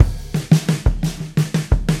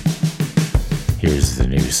Here's the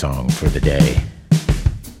new song for the day,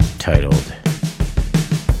 titled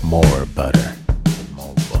More Butter.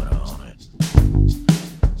 More butter on it.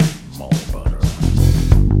 More butter on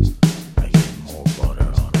it. I get more butter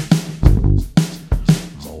on it.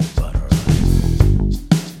 More butter on it.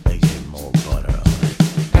 I get more butter on it.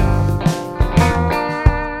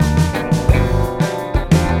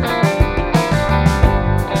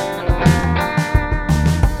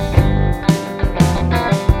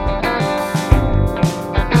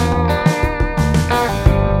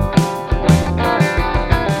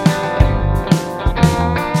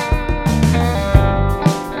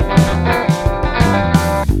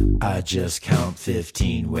 I just count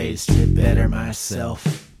 15 ways to better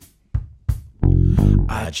myself.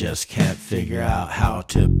 I just can't figure out how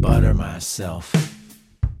to butter myself.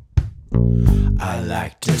 I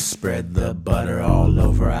like to spread the butter all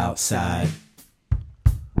over outside.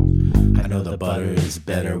 I know the butter is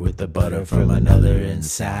better with the butter from another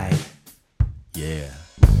inside. Yeah.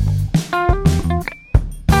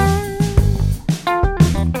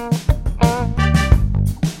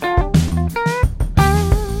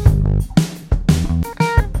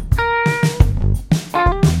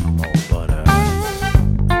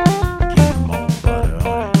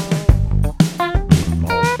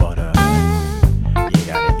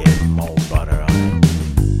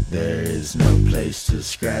 To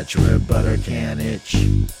scratch where butter can itch.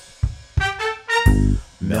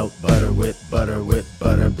 Melt butter, whip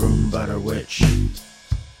butter, broom butter witch.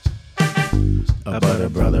 A butter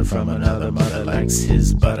brother from another mother likes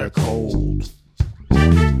his butter cold.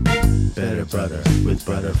 Better butter with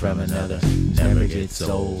butter from another never gets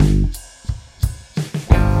old.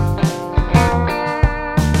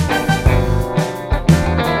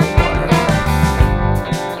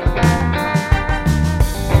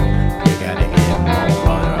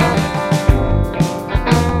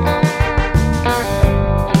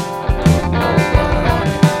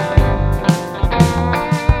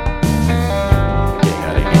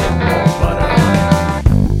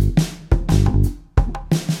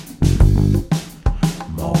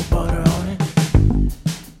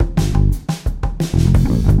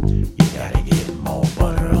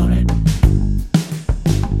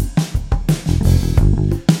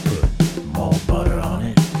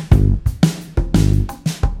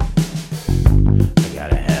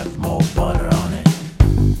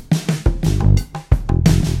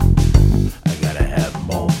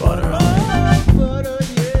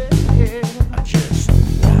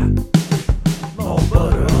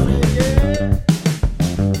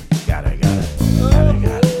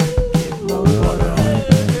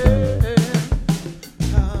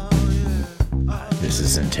 This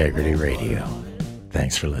is Integrity Radio.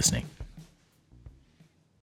 Thanks for listening.